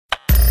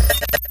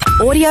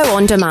Audio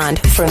on demand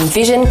from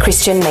Vision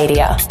Christian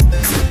Media.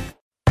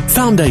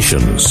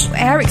 Foundations.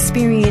 Our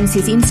experience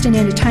is instant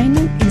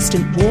entertainment,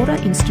 instant water,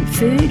 instant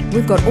food.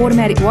 We've got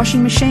automatic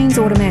washing machines,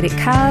 automatic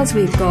cars.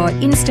 We've got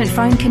instant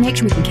phone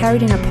connection. We can carry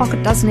it in our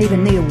pocket. Doesn't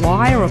even need a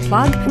wire or a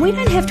plug. We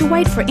don't have to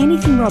wait for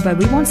anything, Robbo.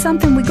 We want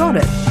something, we got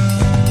it.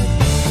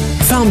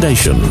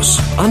 Foundations.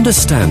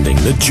 Understanding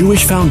the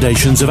Jewish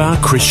foundations of our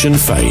Christian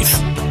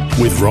faith.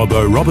 With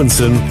Robbo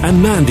Robinson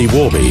and Mandy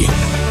Warby.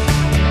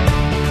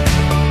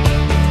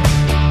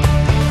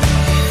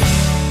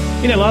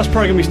 In our last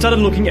program, we started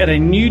looking at a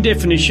new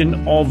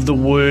definition of the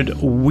word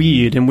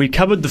weird, and we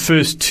covered the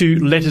first two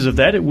letters of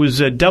that. It was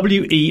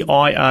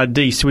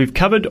W-E-I-R-D. So we've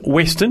covered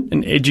Western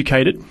and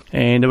educated,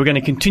 and we're going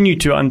to continue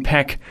to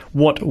unpack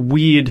what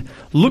weird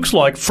looks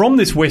like from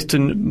this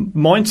Western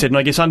mindset, and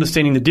I guess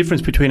understanding the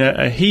difference between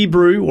a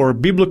Hebrew or a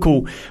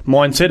biblical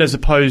mindset as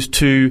opposed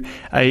to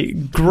a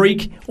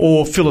Greek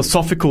or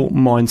philosophical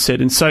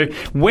mindset. And so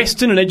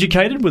Western and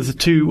educated were the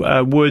two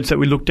words that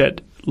we looked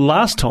at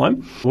last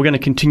time. We're going to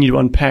continue to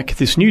unpack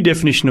this new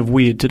definition of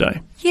weird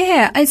today.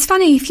 Yeah, it's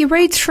funny, if you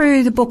read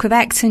through the book of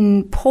Acts,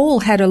 and Paul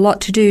had a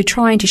lot to do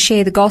trying to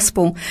share the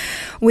gospel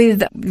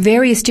with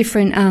various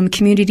different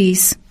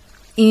communities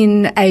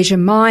in Asia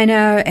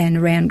Minor and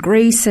around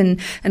Greece and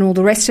all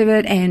the rest of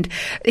it. And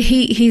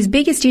his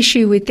biggest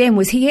issue with them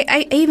was he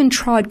even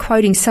tried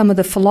quoting some of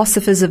the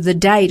philosophers of the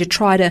day to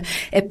try to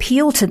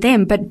appeal to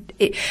them, but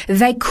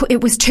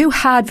it was too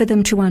hard for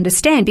them to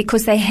understand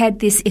because they had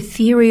this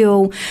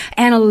ethereal,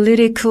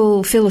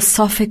 analytical,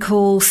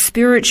 philosophical,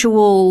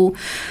 spiritual,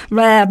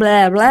 blah,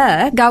 blah,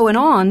 blah going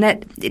on,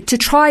 that to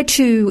try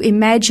to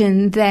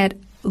imagine that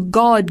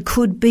God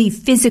could be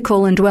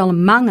physical and dwell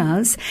among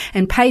us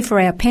and pay for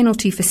our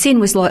penalty for sin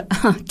was like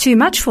too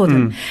much for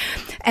them.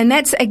 And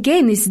that's,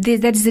 again,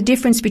 that is the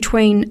difference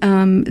between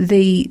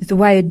the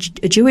way a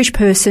Jewish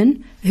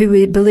person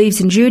who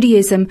believes in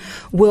Judaism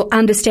will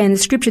understand the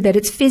scripture, that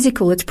it's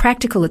physical, it's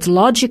practical, it's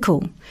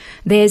logical.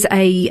 There's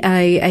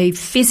a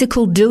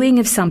physical doing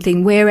of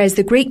something, whereas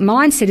the Greek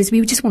mindset is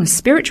we just want to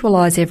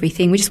spiritualize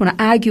everything. We just want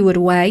to argue it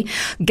away,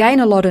 gain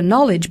a lot of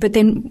knowledge, but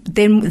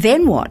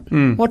then what?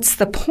 What's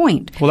the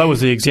point? Well, that was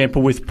the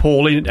example with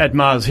Paul at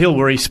Mars Hill,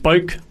 where he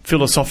spoke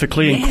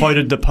philosophically and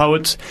quoted the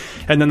poets,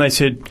 and then they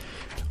said,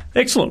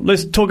 excellent,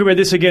 let's talk about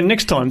this again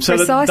next time. So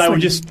that they were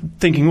just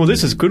thinking, well,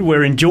 this is good,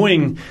 we're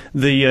enjoying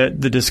the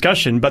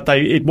discussion, but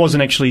it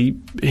wasn't actually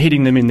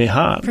hitting them in their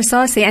heart.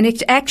 Precisely, and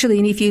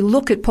and if you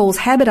look at Paul's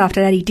habit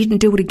after that, he didn't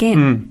do it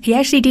again. He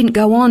actually didn't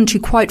go on to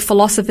quote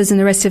philosophers and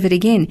the rest of it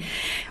again.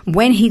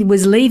 When he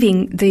was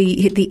leaving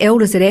the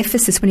elders at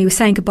Ephesus, when he was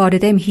saying goodbye to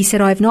them, he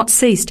said, I have not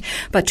ceased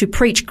but to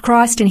preach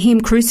Christ and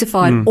him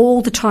crucified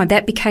all the time.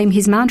 That became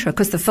his mantra,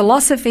 because the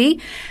philosophy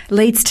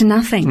leads to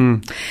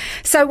nothing.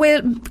 So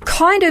we're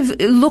kind of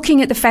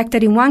looking at the fact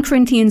that in 1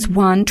 Corinthians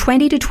 1,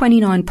 20 to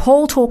 29,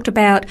 Paul talked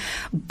about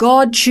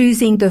God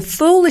choosing the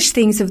foolish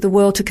things of the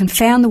world to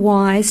confound the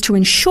wise, to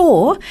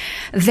ensure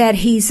that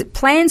his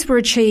plans were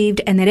achieved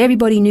and that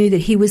everybody knew that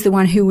he was the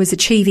one who was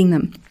achieving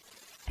them.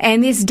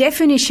 And this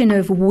definition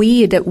of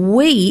weird that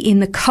we in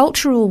the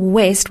cultural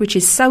West, which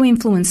is so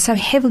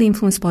heavily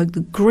influenced by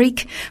the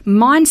Greek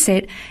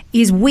mindset,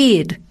 is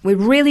weird. We're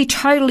really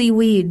totally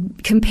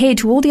weird compared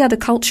to all the other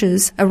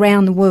cultures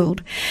around the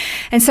world.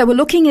 And so we're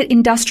looking at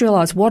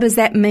industrialized. What does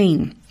that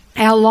mean?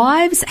 Our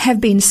lives have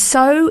been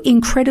so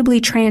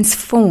incredibly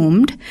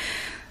transformed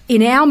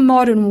in our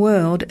modern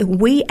world,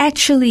 we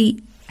actually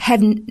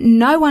have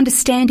no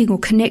understanding or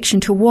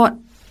connection to what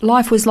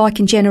life was like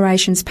in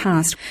generations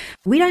past.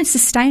 We don't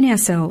sustain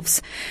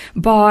ourselves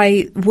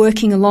by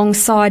working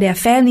alongside our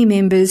family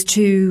members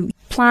to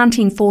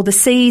planting for the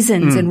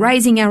seasons and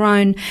raising our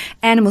own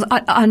animals.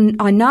 I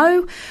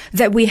know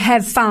that we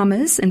have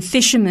farmers and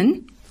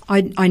fishermen.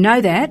 I know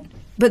that.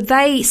 But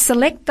they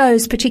select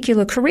those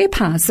particular career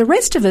paths. The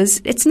rest of us,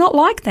 it's not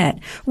like that.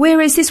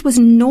 Whereas this was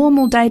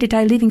normal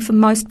day-to-day living for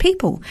most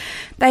people.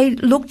 They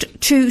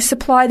looked to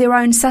supply their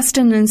own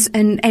sustenance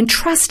and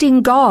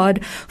trusting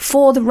God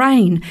for the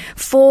rain,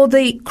 for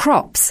the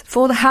crops,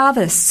 for the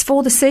harvests,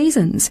 for the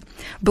seasons,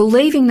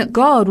 believing that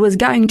God was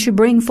going to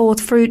bring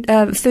forth food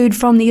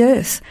from the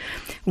earth.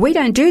 We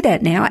don't do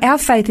that now. Our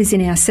faith is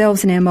in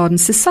ourselves and our modern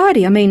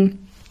society. I mean,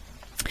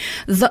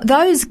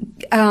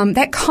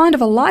 that kind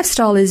of a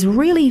lifestyle is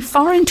really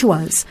foreign to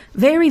us,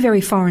 very, very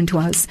foreign to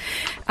us.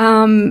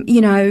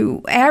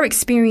 Our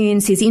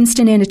experience is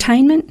instant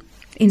entertainment,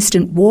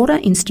 instant water,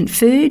 instant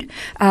food.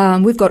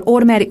 We've got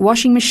automatic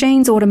washing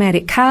machines,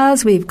 automatic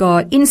cars. We've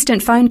got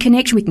instant phone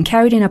connection. We can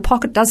carry it in our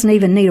pocket. Doesn't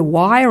even need a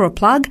wire or a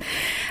plug.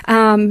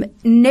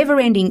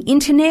 Never-ending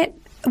internet.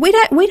 We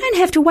don't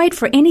have to wait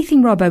for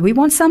anything, Robbo. We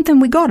want something,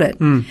 we got it.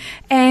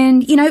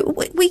 And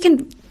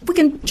we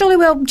can jolly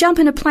well jump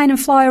in a plane and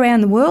fly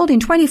around the world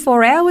in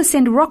 24 hours,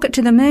 send a rocket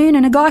to the moon,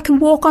 and a guy can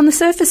walk on the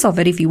surface of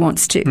it if he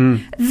wants to.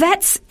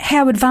 That's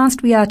how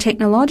advanced we are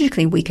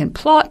technologically. We can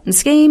plot and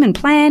scheme and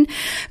plan.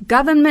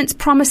 Governments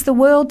promise the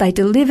world, they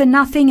deliver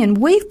nothing, and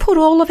we've put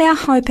all of our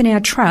hope and our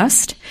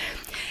trust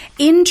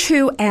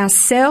into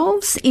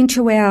ourselves,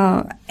 into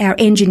our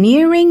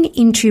engineering,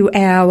 into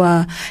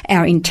our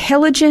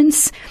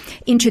intelligence,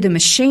 into the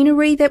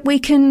machinery that we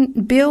can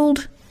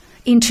build,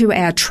 into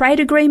our trade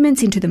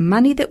agreements, into the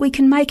money that we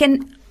can make.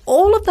 And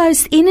all of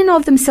those, in and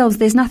of themselves,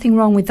 there's nothing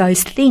wrong with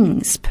those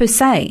things per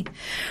se.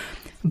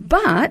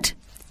 But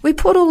we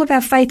put all of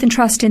our faith and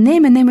trust in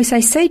them, and then we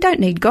say, see, don't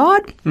need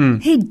God.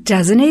 He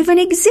doesn't even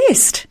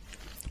exist.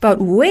 But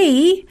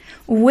we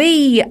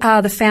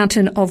are the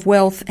fountain of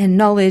wealth and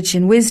knowledge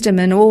and wisdom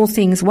and all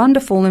things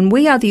wonderful, and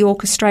we are the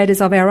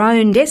orchestrators of our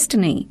own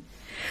destiny.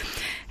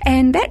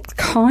 And that's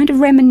kind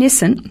of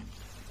reminiscent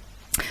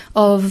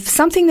of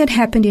something that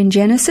happened in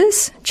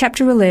Genesis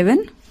chapter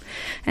 11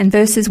 and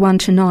verses 1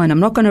 to 9. I'm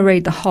not going to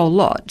read the whole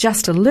lot,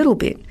 just a little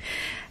bit.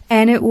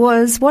 And it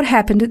was what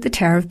happened at the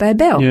Tower of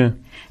Babel. Yeah.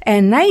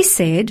 And they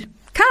said,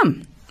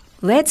 come,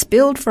 let's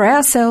build for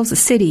ourselves a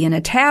city and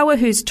a tower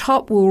whose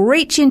top will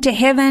reach into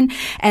heaven,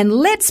 and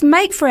let's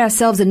make for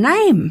ourselves a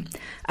name.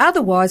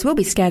 Otherwise, we'll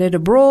be scattered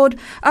abroad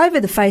over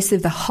the face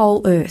of the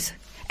whole earth.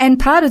 And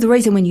part of the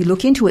reason, when you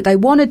look into it, they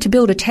wanted to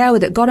build a tower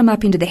that got them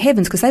up into the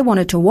heavens because they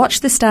wanted to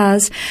watch the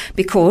stars,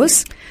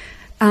 because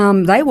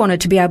they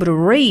wanted to be able to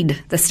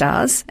read the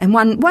stars. And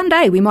one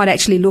day we might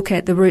actually look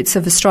at the roots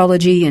of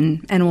astrology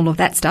and all of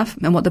that stuff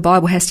and what the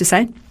Bible has to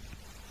say.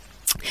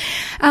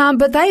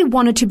 But they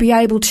wanted to be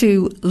able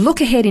to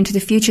look ahead into the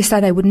future so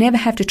they would never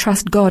have to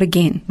trust God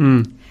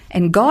again.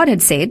 And God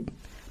had said,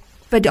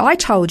 but I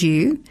told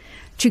you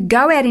to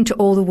go out into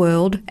all the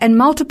world and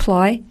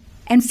multiply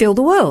and fill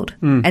the world.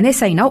 And they're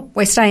saying, no,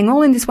 we're staying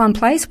all in this one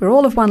place. We're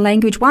all of one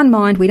language, one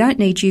mind. We don't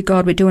need you,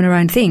 God. We're doing our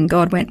own thing.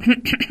 God went,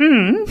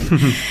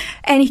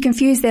 and he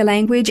confused their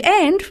language.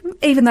 And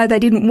even though they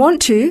didn't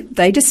want to,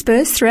 they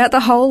dispersed throughout the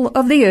whole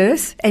of the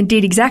earth and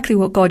did exactly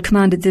what God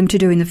commanded them to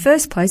do in the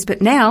first place.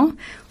 But now,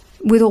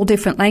 with all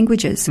different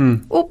languages.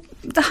 Well,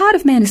 the heart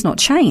of man has not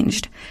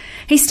changed.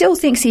 He still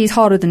thinks he's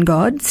hotter than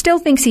God, still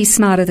thinks he's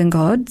smarter than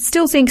God,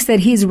 still thinks that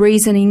his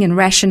reasoning and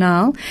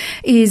rationale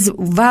is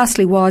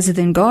vastly wiser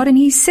than God, and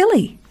he's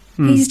silly.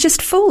 He's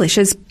just foolish,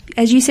 as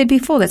you said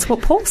before. That's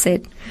what Paul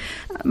said.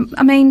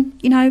 I mean,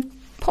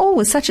 Paul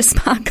was such a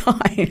smart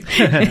guy.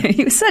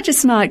 He was such a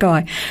smart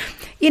guy.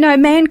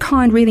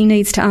 Mankind really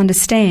needs to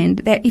understand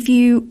that if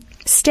you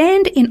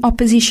stand in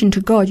opposition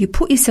to God, you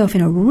put yourself in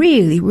a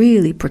really,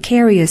 really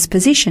precarious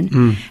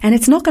position. And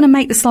it's not going to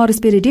make the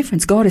slightest bit of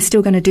difference. God is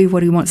still going to do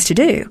what he wants to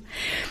do.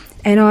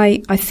 And I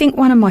think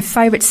one of my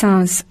favourite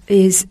Psalms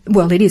is,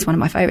 well, it is one of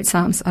my favourite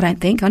Psalms, I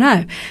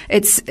know.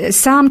 It's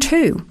Psalm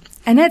 2.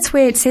 And that's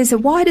where it says that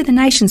why do the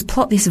nations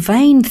plot this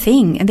vain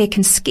thing, and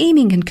they're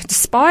scheming and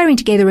conspiring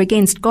together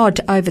against God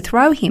to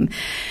overthrow him.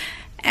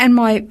 And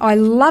I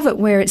love it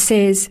where it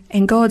says,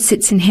 and God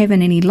sits in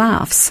heaven and he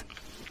laughs.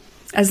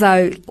 As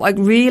though, like,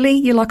 really?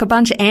 You're like a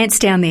bunch of ants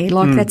down there.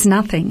 Like, that's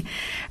nothing.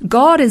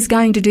 God is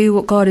going to do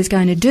what God is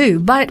going to do.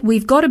 But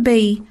we've got to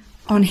be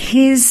on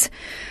his,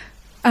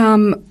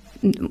 I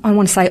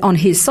want to say on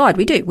his side.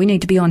 We do. We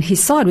need to be on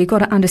his side. We've got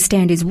to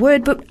understand his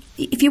word. But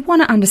if you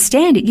want to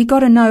understand it, you've got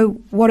to know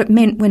what it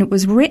meant when it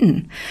was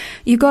written.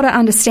 You've got to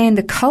understand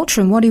the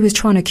culture and what he was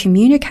trying to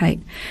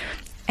communicate.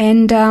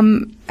 And,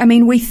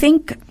 we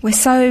think we're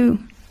so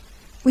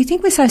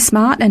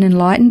smart and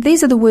enlightened.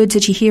 These are the words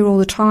that you hear all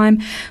the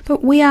time.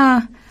 But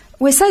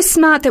we're so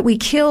smart that we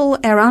kill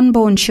our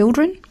unborn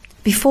children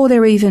before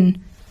they're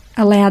even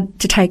allowed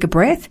to take a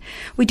breath.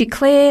 We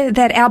declare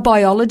that our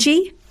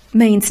biology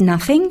means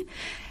nothing.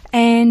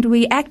 And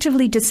we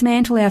actively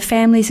dismantle our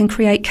families and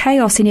create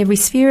chaos in every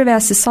sphere of our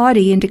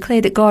society and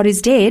declare that God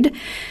is dead.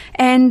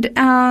 And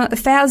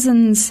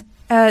thousands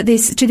to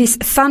this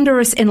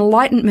thunderous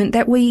enlightenment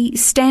that we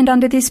stand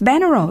under this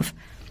banner of.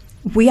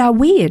 We are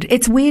weird.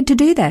 It's weird to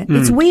do that.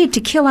 It's weird to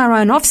kill our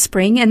own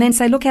offspring and then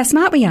say, look how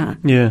smart we are.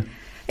 Yeah.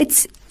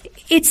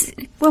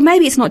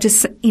 Maybe it's not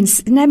just,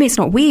 maybe it's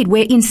not weird.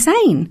 We're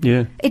insane.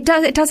 Yeah. It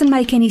doesn't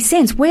make any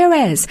sense.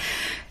 Whereas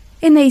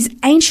in these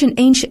ancient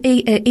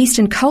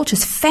Eastern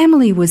cultures,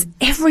 family was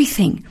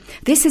everything.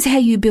 This is how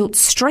you built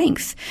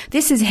strength.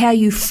 This is how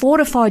you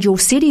fortified your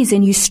cities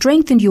and you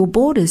strengthened your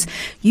borders.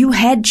 You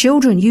had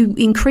children. You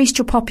increased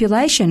your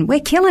population. We're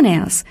killing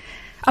ours.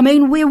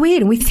 We're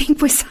weird and we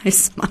think we're so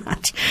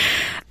smart.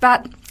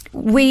 But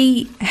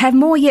we have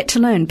more yet to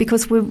learn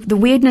because the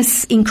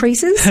weirdness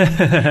increases.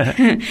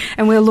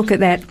 And we'll look at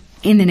that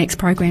in the next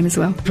program as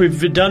well.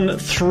 We've done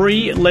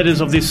 3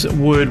 letters of this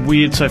word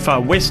weird so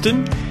far: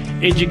 Western,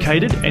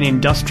 educated and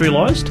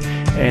industrialised.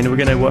 And we're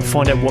going to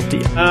find out what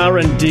the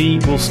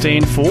R&D will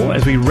stand for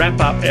as we wrap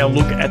up our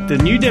look at the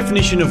new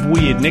definition of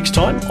weird next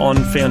time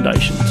on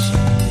Foundations.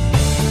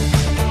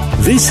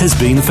 This has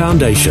been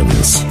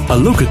Foundations, a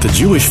look at the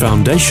Jewish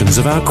foundations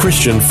of our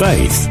Christian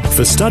faith.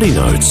 For study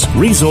notes,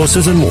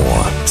 resources and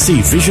more,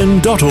 see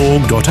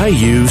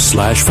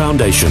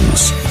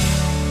vision.org.au/foundations.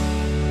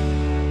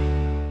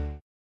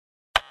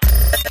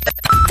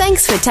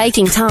 Thanks for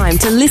taking time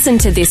to listen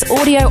to this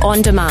audio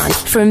on demand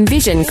from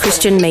Vision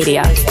Christian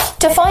Media.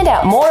 To find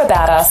out more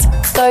about us,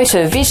 go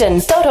to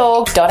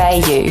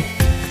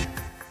vision.org.au.